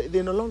again,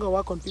 they no longer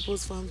work on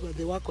people's farms, but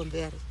they work on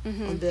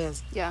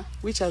theirs. Yeah.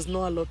 Which has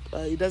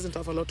it doesn't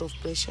have a lot of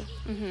pressure.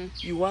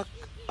 You work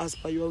as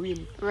per your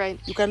whim. Right.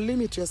 You can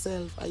limit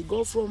yourself. I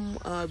go from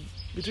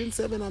between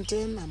 7 and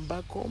 10, I'm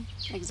back home.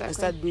 Exactly. I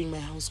start doing my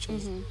house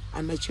chores.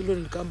 And my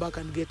children will come back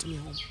and get me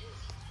home.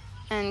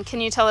 And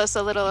can you tell us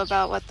a little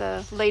about what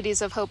the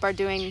Ladies of Hope are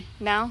doing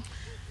now?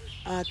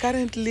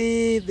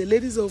 Currently, the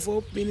Ladies of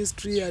Hope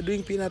Ministry are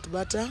doing peanut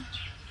butter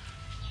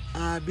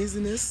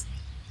business.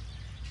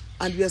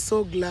 And we are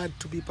so glad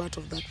to be part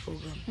of that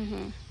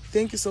program.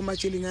 Thank you so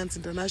much, Healing Hands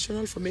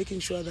International, for making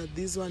sure that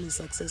this one is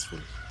successful.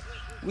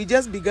 We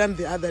just began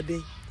the other day,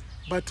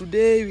 but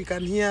today we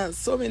can hear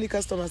so many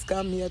customers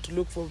come here to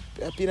look for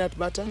peanut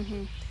butter.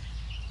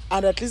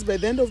 And at least by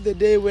the end of the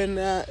day, when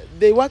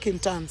they work in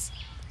turns,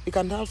 you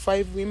can have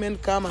 5 women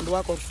come and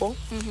work, or 4.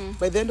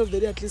 By the end of the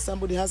day, at least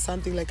somebody has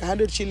something like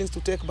 100 shillings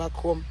to take back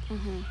home.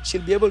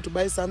 She'll be able to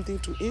buy something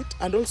to eat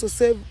and also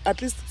save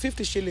at least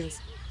 50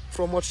 shillings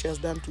from what she has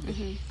done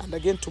today. And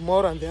again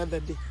tomorrow and the other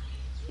day.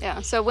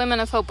 Yeah, so Women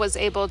of Hope was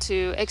able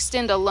to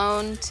extend a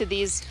loan to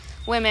these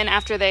women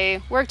after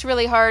they worked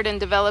really hard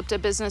and developed a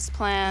business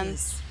plan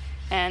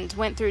and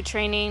went through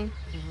training.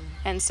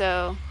 And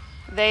so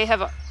they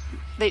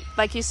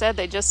like you said,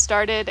 they just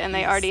started and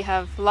they already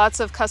have lots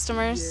of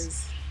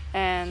customers.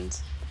 And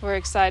we're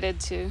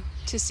excited to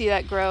see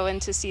that grow and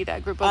to see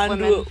that group of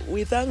women. And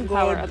we thank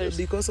God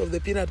because of the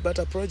peanut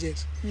butter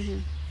project.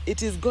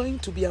 It is going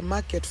to be a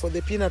market for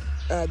the peanut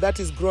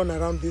that is grown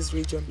around this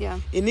region. Yeah.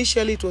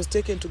 Initially, it was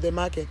taken to the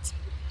markets.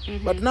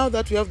 But now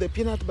that we have the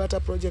peanut butter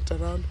project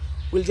around,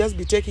 we'll just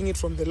be taking it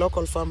from the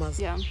local farmers.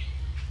 Yeah.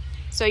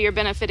 So you're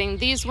benefiting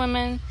these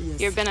women, Yes.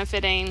 you're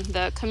benefiting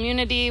the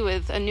community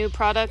with a new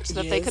product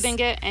that they couldn't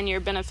get, and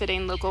you're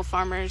benefiting local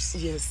farmers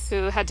Yes.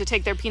 who had to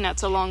take their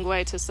peanuts a long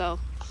way to sell.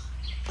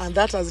 And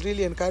that has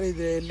really encouraged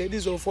the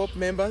Ladies of Hope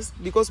members,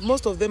 because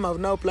most of them have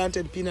now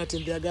planted peanut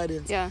in their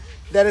gardens. Yeah.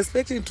 They're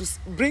expecting to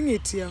bring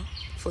it here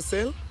for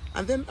sale,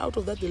 and then out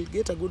of that they'll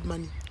get a good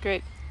money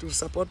Great. to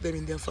support them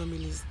in their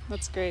families.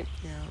 That's great.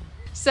 Yeah.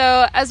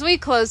 So as we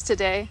close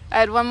today, I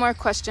had one more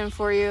question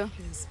for you.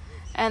 Yes.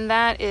 And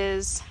that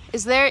is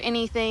there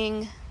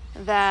anything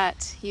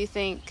that you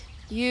think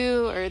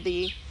you or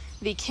the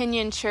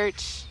Kenyan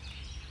church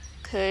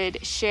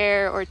could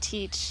share or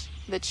teach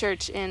the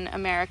church in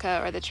America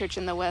or the church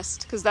in the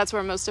West? Because that's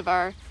where most of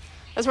our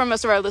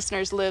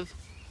listeners live.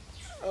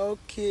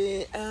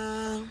 Okay.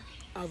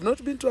 I've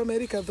not been to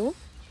America though,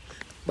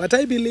 but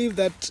I believe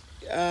that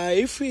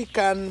if we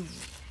can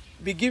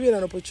be given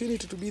an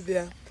opportunity to be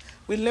there,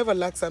 we'll never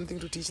lack something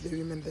to teach the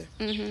women there.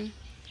 Mm-hmm.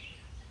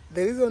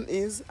 The reason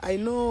is, I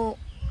know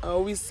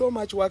we so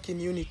much work in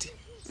unity,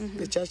 Mm-hmm.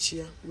 the church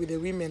here, with the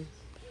women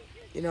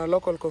in our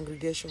local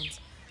congregations.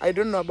 I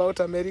don't know about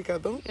America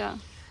though. Yeah.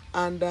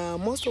 And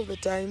most of the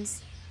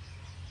times,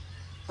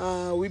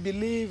 we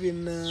believe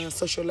in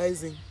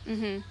socializing.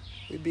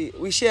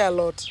 Mm-hmm. We share a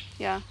lot.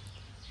 Yeah.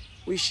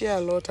 We share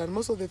a lot, and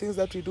most of the things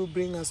that we do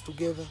bring us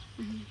together.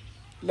 Mm-hmm.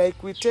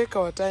 Like, we take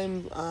our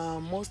time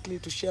mostly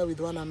to share with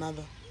one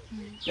another.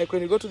 Mm-hmm. Like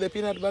when you go to the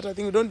peanut butter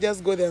thing, we don't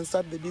just go there and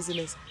start the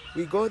business.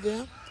 We go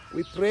there,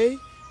 we pray.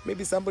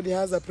 Maybe somebody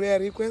has a prayer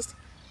request.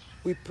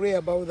 We pray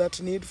about that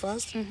need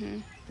first. Mm-hmm.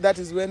 That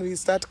is when we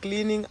start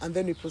cleaning, and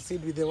then we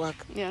proceed with the work.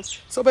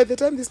 Yes. So by the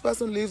time this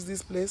person leaves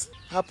this place,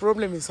 her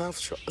problem is half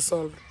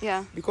solved.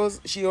 Yeah.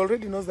 Because she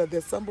already knows that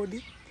there's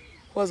somebody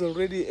who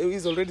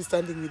is already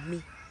standing with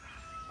me,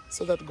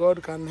 so that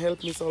God can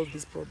help me solve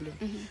this problem.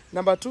 Mm-hmm.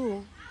 Number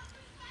two,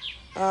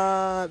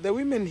 the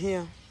women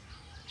here,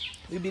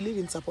 we believe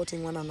in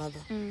supporting one another.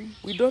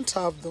 We don't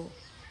have though,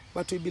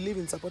 but we believe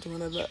in supporting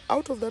one another.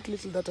 Out of that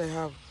little that I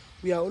have,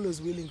 we are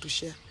always willing to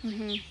share.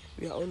 Mm-hmm.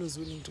 We are always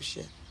willing to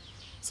share.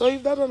 So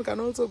if that one can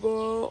also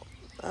go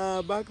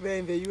back there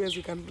in the US,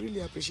 we can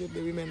really appreciate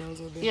the women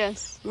also there.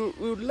 Yes.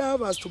 We would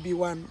love us to be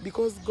one,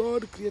 because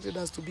God created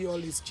us to be all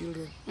His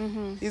children.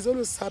 Mm-hmm. He's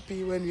always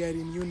happy when we are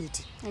in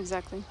unity,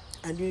 Exactly.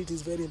 and unity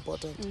is very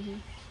important. Mm-hmm.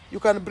 You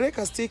can break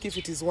a stick if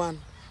it is one,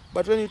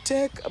 but when you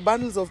take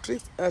bundles of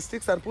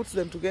sticks and put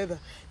them together,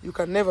 you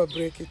can never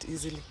break it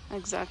easily.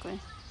 Exactly.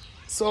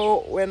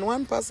 So when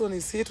one person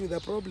is hit with a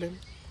problem,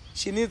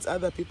 she needs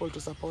other people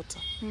to support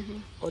her, Mm-hmm.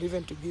 or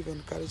even to give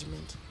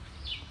encouragement.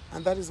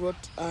 And that is what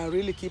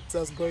really keeps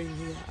us going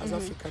here as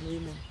African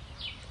women.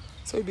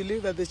 So we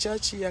believe that the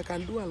church here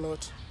can do a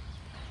lot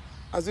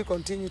as we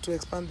continue to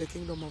expand the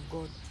kingdom of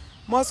God.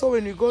 More so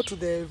when we go to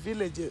the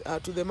villages,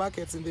 to the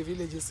markets in the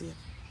villages here,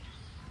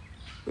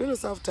 we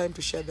always have time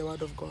to share the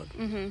word of God.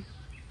 Mm-hmm.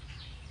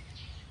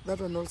 That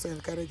one also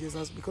encourages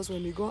us, because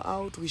when we go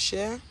out, we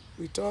share,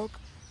 we talk.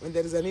 When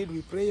there is a need,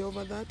 we pray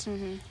over that.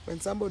 Mm-hmm. When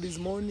somebody is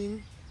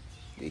mourning,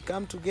 we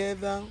come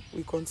together,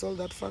 we console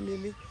that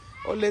family.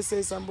 Or let's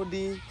say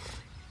somebody,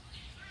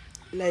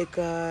 like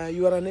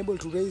you are unable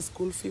to raise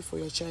school fee for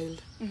your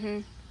child. Mm-hmm.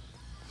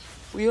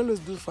 We always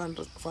do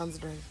funds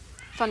drive.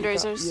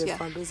 Fundraisers. Yes, Yeah.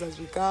 fundraisers.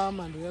 We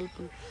come and we help.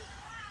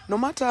 No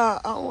matter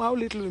how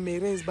little we may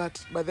raise,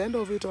 but by the end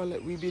of it all,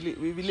 we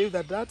believe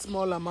that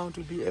small amount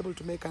will be able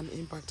to make an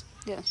impact.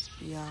 Yes.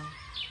 Yeah.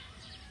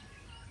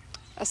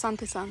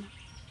 Asante sana.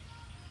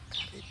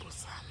 Karibu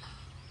sana.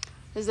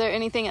 Is there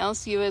anything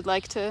else you would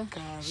like to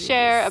Karibu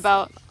share sana.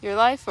 about your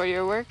life or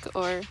your work,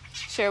 or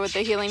share with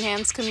the Healing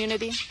Hands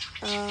community?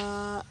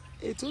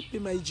 It would be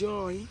my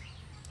joy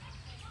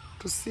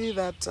to see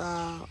that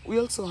we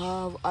also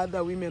have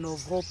other women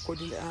of hope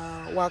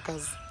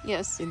workers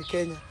Yes. in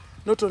Kenya,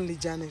 not only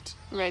Janet.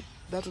 Right.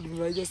 That would be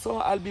my joy. So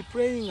I'll be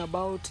praying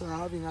about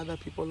having other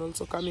people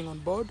also coming on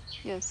board,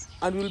 Yes.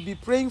 and we'll be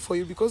praying for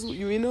you, because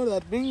you know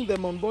that bringing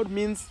them on board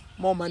means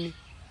more money.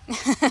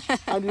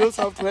 And we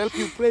also have to help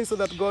you pray so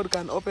that God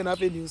can open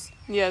avenues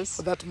Yes.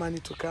 for that money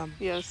to come.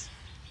 Yes.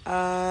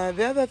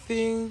 The other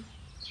thing,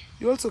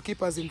 you also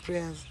keep us in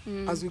prayers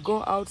as we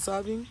go out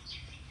serving.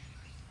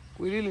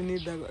 We really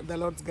need the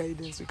Lord's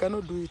guidance. We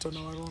cannot do it on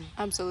our own.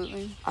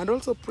 Absolutely. And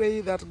also pray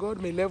that God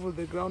may level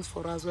the grounds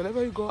for us. Whenever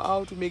we go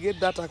out, we may get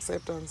that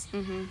acceptance.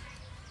 Mm-hmm.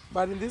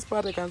 But in this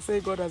part, I can say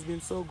God has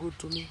been so good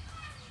to me.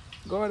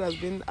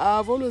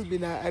 I've always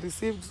been, I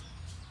received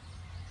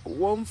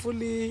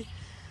warmly,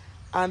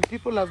 and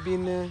people have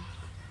been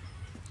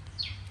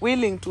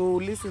willing to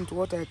listen to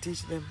what I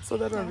teach them. So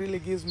that one really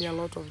gives me a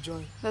lot of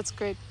joy. That's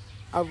great.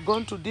 I've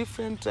gone to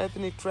different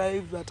ethnic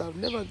tribes that I've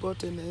never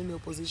gotten any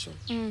opposition.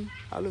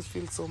 I always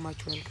feel so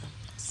much welcome.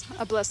 It's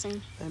a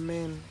blessing.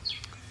 Amen.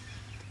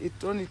 It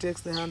only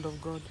takes the hand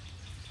of God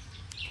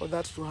for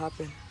that to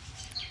happen.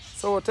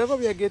 So whatever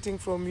we are getting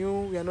from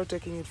you, we are not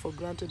taking it for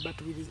granted, but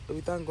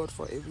we thank God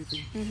for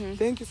everything. Mm-hmm.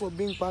 Thank you for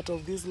being part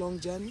of this long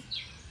journey.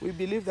 We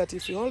believe that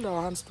if we hold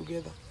our hands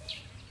together,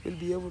 we'll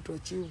be able to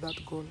achieve that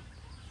goal.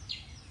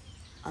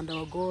 And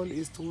our goal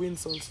is to win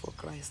souls for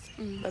Christ.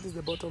 That is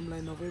the bottom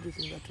line of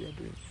everything that we are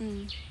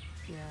doing.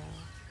 Yeah.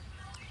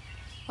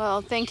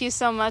 Well, thank you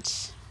so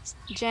much,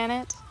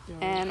 Janet. You're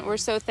And welcome. we're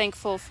so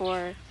thankful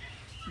for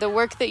the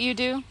work that you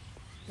do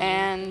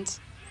and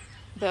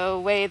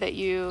the way that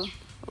you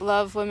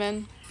love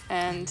women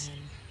and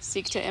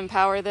seek to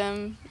empower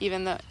them,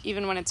 even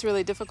when it's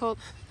really difficult,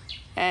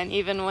 and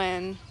even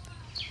when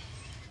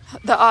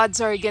the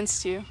odds are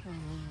against you.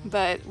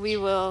 But we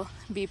will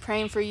be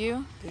praying for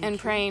you and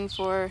praying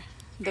for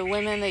the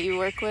women that you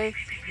work with,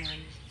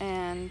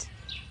 and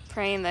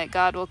praying that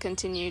God will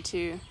continue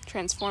to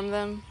transform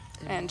them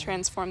and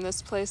transform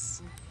this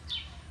place,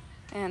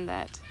 and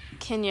that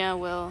Kenya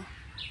will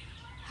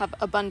have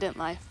abundant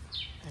life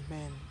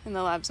in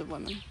the lives of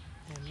women.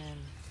 Amen.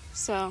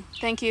 So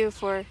thank you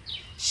for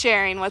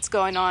sharing what's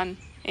going on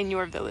in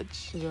your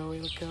village. You're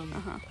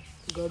welcome.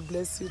 God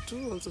bless you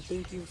too. Also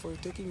thank you for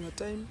taking your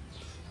time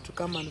to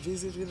come and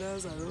visit with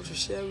us and also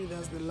share with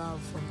us the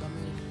love from the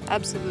America.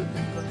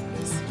 Absolutely. God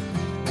bless you.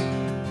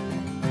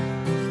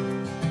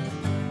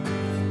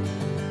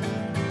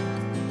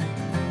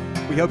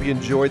 We hope you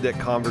enjoyed that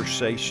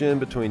conversation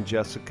between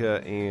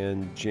Jessica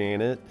and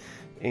Janet.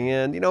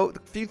 And, a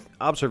few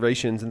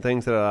observations and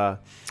things that I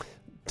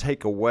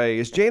take away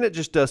is Janet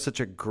just does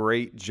such a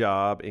great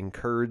job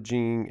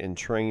encouraging and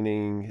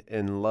training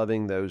and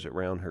loving those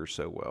around her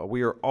so well.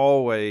 We are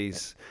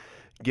always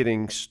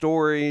getting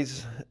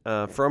stories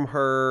from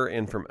her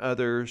and from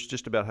others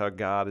just about how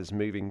God is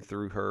moving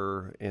through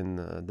her in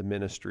the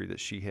ministry that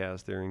she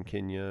has there in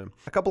Kenya.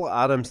 A couple of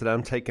items that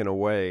I'm taking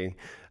away.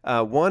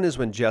 One is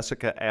when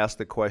Jessica asked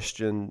the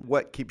question,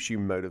 what keeps you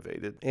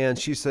motivated? And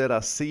she said,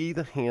 I see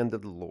the hand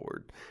of the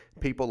Lord.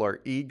 People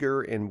are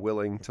eager and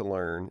willing to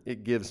learn.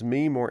 It gives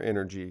me more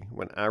energy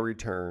when I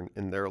return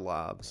and their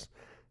lives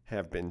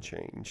have been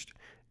changed.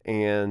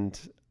 And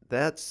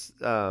that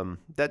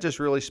just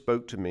really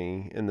spoke to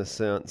me in the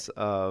sense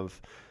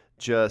of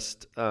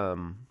just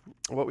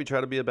what we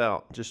try to be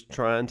about, just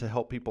trying to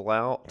help people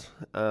out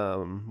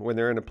when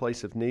they're in a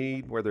place of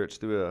need, whether it's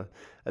through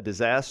a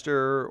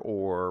disaster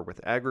or with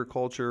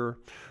agriculture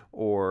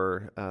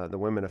or the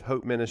Women of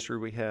Hope ministry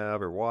we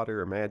have, or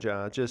Water or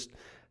Magi, just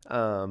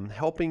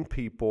helping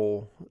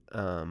people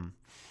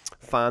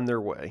find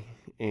their way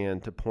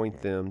and to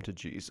point them to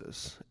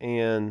Jesus.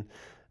 And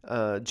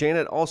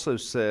Janet also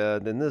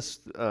said, and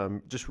this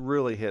just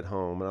really hit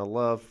home, and I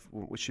love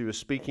what she was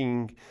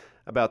speaking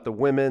about the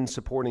women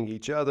supporting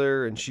each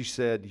other, and she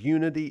said,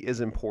 unity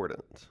is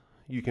important.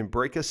 You can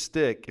break a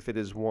stick if it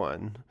is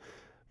one,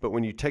 but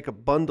when you take a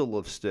bundle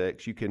of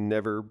sticks, you can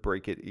never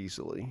break it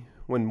easily.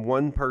 When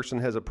one person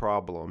has a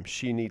problem,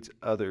 she needs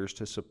others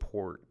to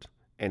support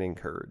and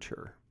encourage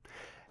her.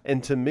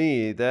 And to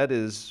me, that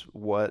is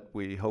what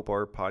we hope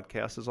our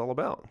podcast is all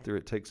about through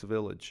It Takes a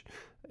Village.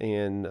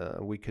 And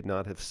we could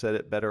not have said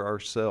it better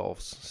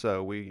ourselves.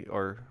 So we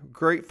are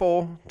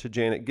grateful to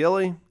Janet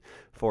Gilley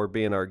for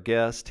being our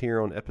guest here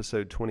on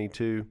episode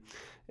 22.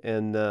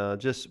 And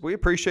we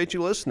appreciate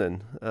you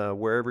listening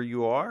wherever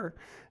you are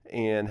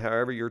and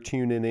however you're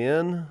tuning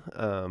in.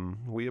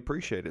 We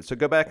appreciate it. So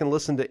go back and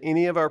listen to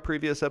any of our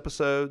previous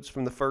episodes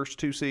from the first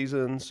two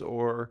seasons,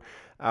 or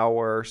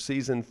our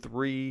season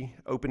 3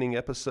 opening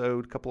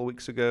episode a couple of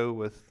weeks ago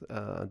with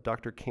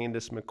Dr.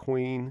 Candace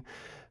McQueen.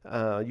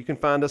 You can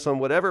find us on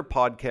whatever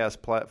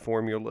podcast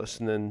platform you're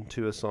listening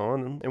to us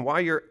on. And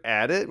while you're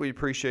at it, we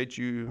appreciate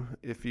you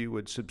if you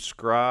would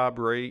subscribe,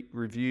 rate,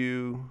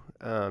 review,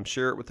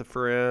 share it with a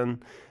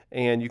friend.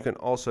 And you can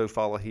also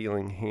follow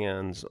Healing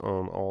Hands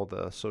on all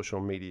the social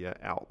media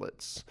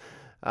outlets.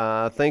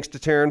 Thanks to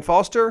Taryn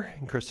Foster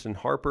and Kristen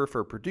Harper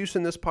for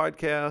producing this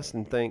podcast.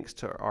 And thanks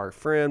to our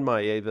friend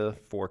Maeva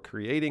for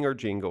creating our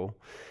jingle.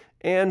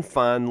 And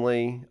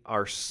finally,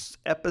 our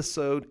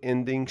episode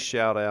ending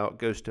shout out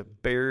goes to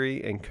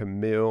Barry and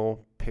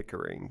Camille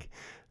Pickering.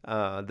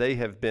 They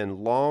have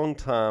been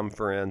longtime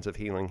friends of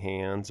Healing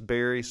Hands.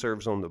 Barry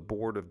serves on the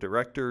board of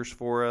directors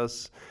for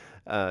us.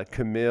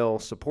 Camille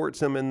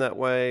supports him in that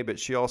way, but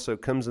she also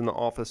comes in the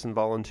office and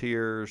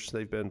volunteers.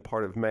 They've been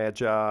part of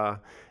Magi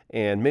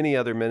and many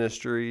other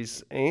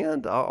ministries.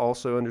 And I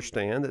also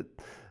understand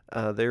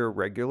that they're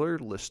regular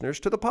listeners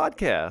to the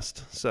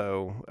podcast.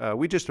 So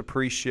we just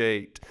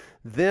appreciate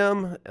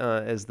them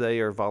as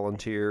they are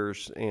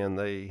volunteers, and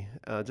they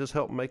just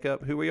help make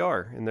up who we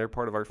are. And they're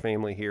part of our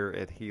family here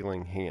at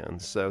Healing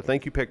Hands. So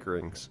thank you,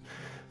 Pickerings.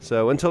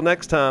 So until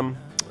next time,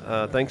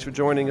 thanks for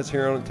joining us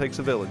here on It Takes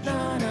a Village.